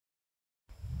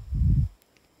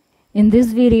In this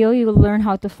video, you will learn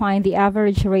how to find the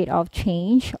average rate of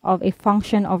change of a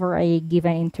function over a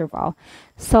given interval.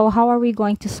 So how are we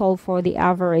going to solve for the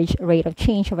average rate of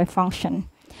change of a function?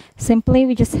 Simply,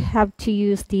 we just have to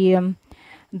use the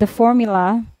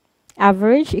formula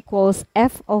average equals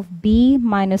f of b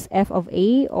minus f of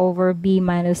a over b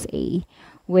minus a,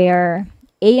 where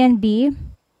a and b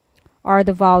are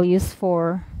the values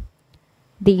for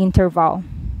the interval.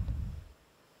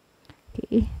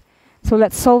 Okay. So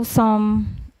let's solve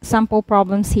some sample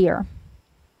problems here.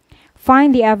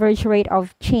 Find the average rate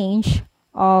of change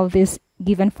of this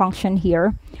given function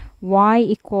here. Y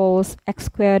equals x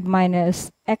squared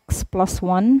minus x plus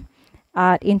 1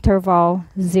 at interval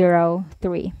 0,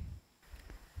 3.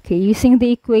 Okay, using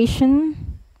the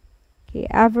equation, okay,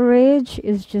 average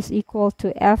is just equal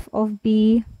to f of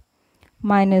b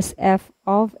minus f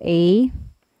of a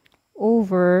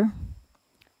over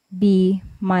b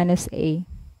minus a.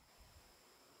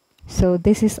 So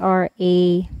this is our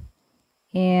a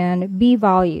and b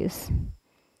values.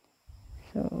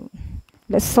 So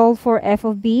let's solve for f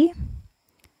of b.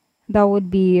 That would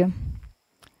be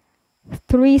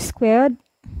 3 squared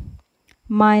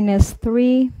minus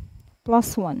 3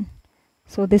 plus 1.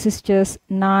 So this is just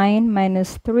 9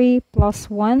 minus 3 plus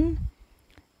 1.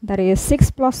 That is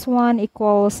 6 plus 1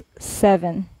 equals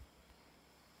 7.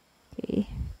 Okay.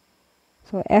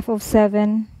 So f of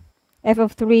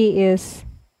 3 is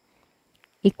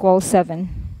equals 7.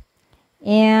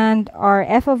 And our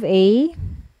f of a,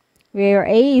 where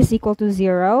a is equal to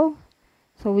 0,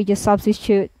 so we just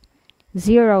substitute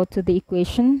 0 to the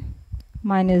equation,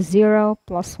 minus 0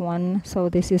 plus 1, so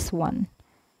this is 1.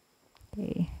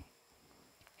 Okay.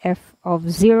 F of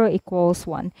 0 equals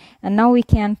 1. And now we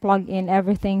can plug in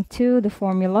everything to the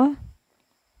formula.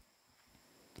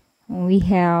 We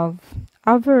have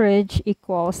average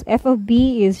equals f of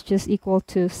b is just equal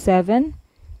to 7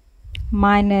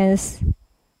 minus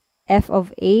f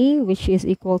of a, which is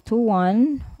equal to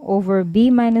 1, over b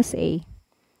minus a.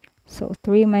 So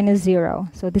 3 minus 0.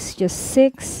 So this is just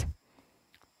 6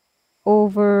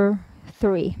 over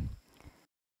 3.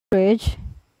 Average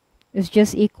is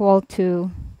just equal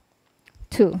to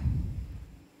 2.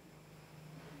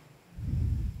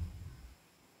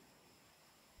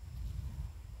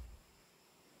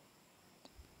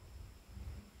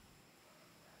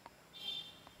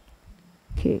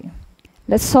 Okay.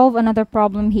 Let's solve another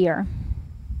problem here.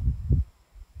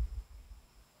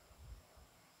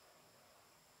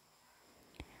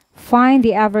 Find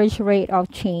the average rate of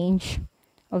change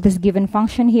of this given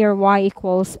function here, y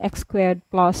equals x squared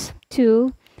plus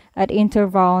 2 at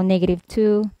interval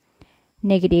 -2,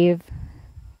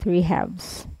 -3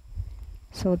 halves.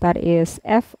 So that is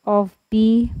f of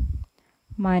b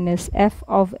minus f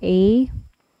of a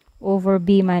over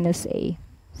b minus a.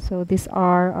 So these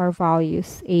are our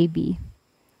values, a, b.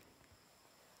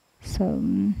 So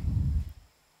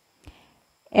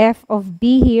f of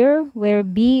b here, where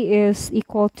b is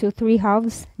equal to 3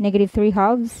 halves, -3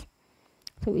 halves.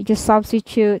 So we just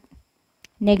substitute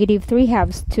 -3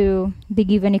 halves to the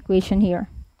given equation here.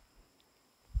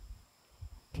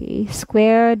 Okay,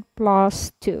 squared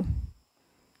plus 2.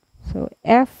 So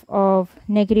f of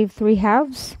 -3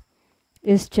 halves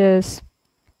is just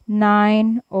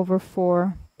 9 over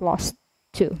 4 plus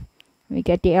 2. We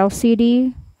get the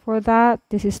LCD for that.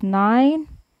 This is 9.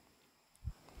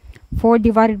 4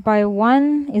 divided by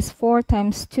 1 is 4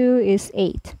 times 2 is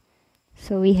 8.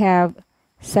 So we have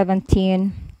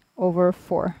 17 over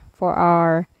 4 for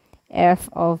our f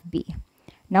of b.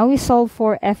 Now we solve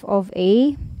for f of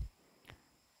a,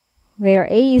 where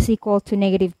a is equal to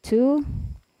 -2.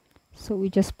 So we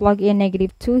just plug in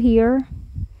 -2 here,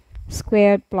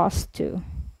 squared plus 2.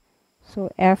 So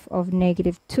f of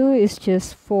 -2 is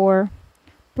just 4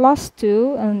 plus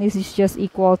 2, and this is just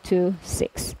equal to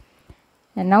 6.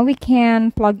 And now we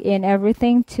can plug in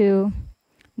everything to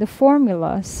the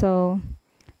formula. So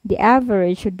the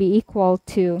average should be equal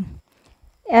to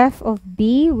f of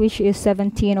b, which is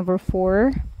 17 over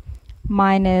 4,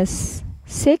 minus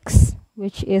 6,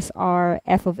 which is our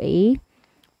f of a,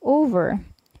 over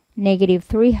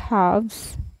 -3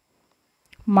 halves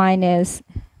minus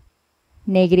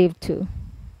 -2.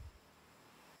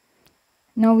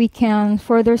 Now we can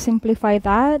further simplify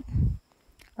that.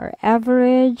 Our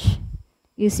average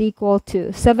is equal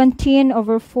to 17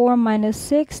 over 4 minus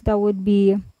 6. That would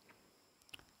be,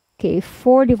 okay,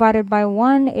 4 divided by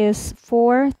 1 is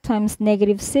 4 times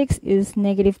 -6 is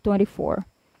 -24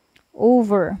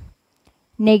 over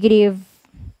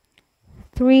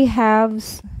 -3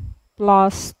 halves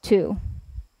plus 2.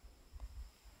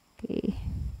 Okay.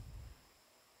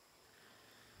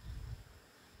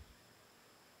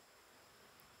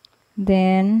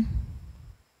 Then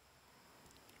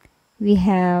we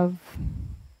have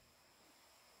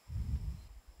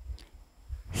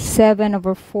 7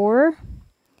 over 4,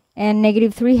 and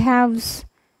negative 3 halves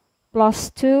plus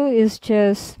 2 is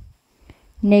just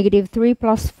negative 3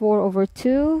 plus 4 over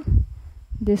 2.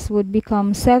 This would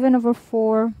become 7 over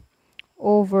 4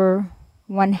 over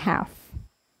 1/2.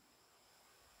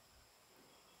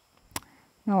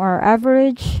 Now our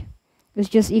average is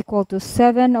just equal to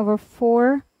 7 over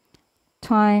 4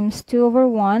 times 2 over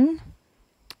 1.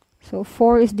 So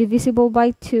 4 is divisible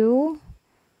by 2.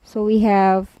 So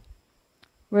we're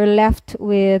left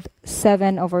with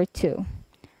 7 over 2.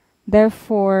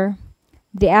 Therefore,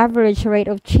 the average rate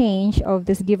of change of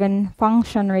this given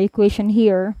function or equation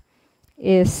here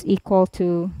is equal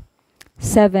to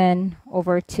 7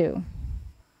 over 2.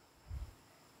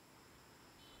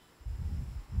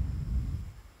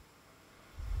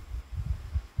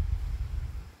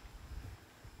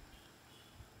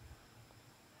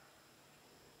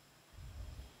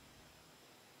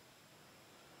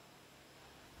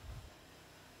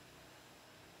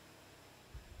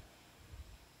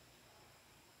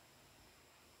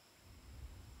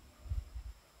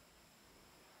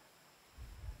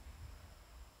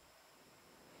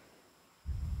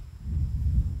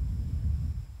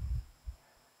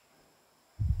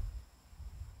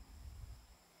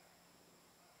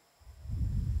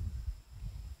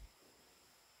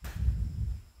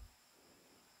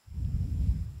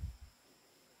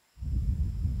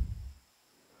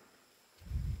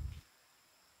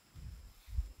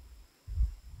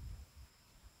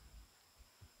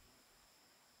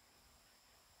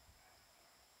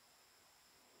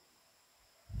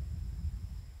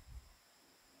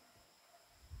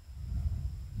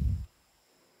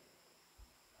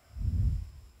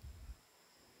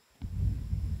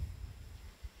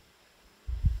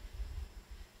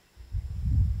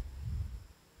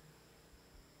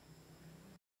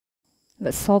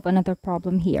 Let's solve another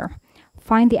problem here.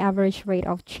 Find the average rate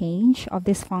of change of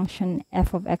this function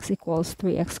f of x equals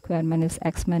 3x squared minus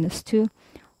x minus 2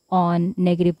 on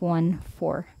negative 1,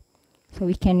 4. So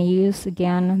we can use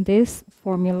again this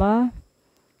formula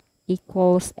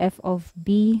equals f of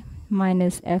b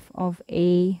minus f of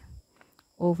a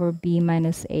over b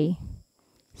minus a.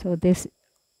 So these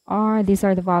are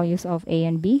the values of a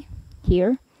and b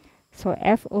here. So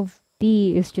f of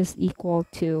b is just equal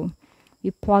to, we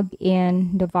plug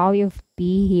in the value of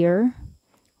b here,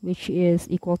 which is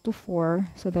equal to 4.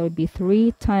 So that would be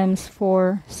 3 times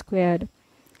 4 squared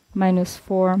minus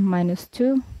 4 minus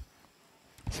 2.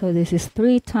 So this is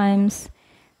 3 times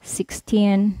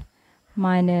 16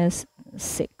 minus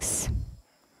 6.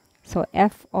 So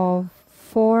f of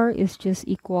 4 is just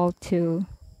equal to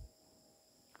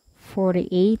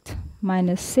 48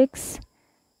 minus 6.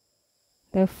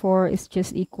 Therefore, it's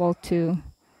just equal to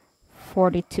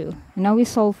 42. Now we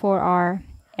solve for our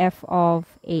f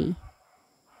of a,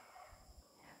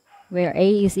 where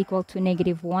a is equal to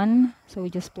negative 1. So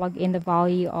we just plug in the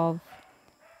value of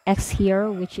x here,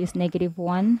 which is negative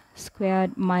 1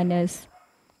 squared minus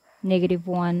negative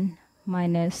 1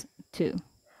 minus 2.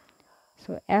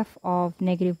 So f of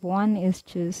negative 1 is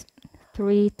just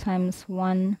 3 times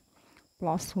 1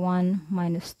 plus 1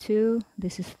 minus 2.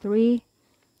 This is 3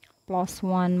 plus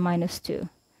 1 minus 2.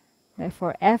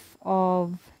 Therefore, f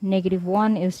of negative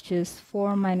 1 is just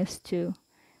 4 minus 2,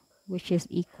 which is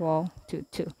equal to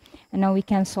 2. And now we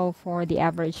can solve for the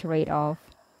average rate of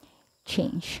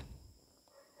change.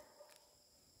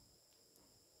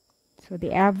 So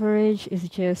the average is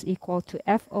just equal to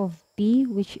f of b,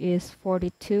 which is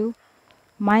 42,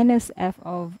 minus f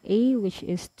of a, which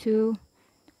is 2,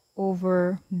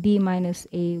 over b minus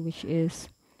a, which is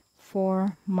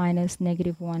 4 minus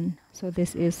negative 1. So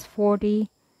this is 40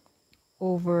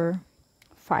 over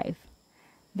 5.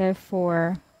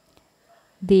 Therefore,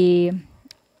 the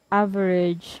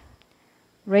average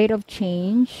rate of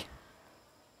change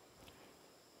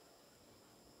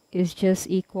is just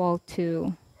equal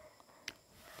to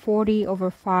 40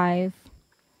 over 5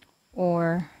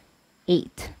 or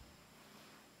 8.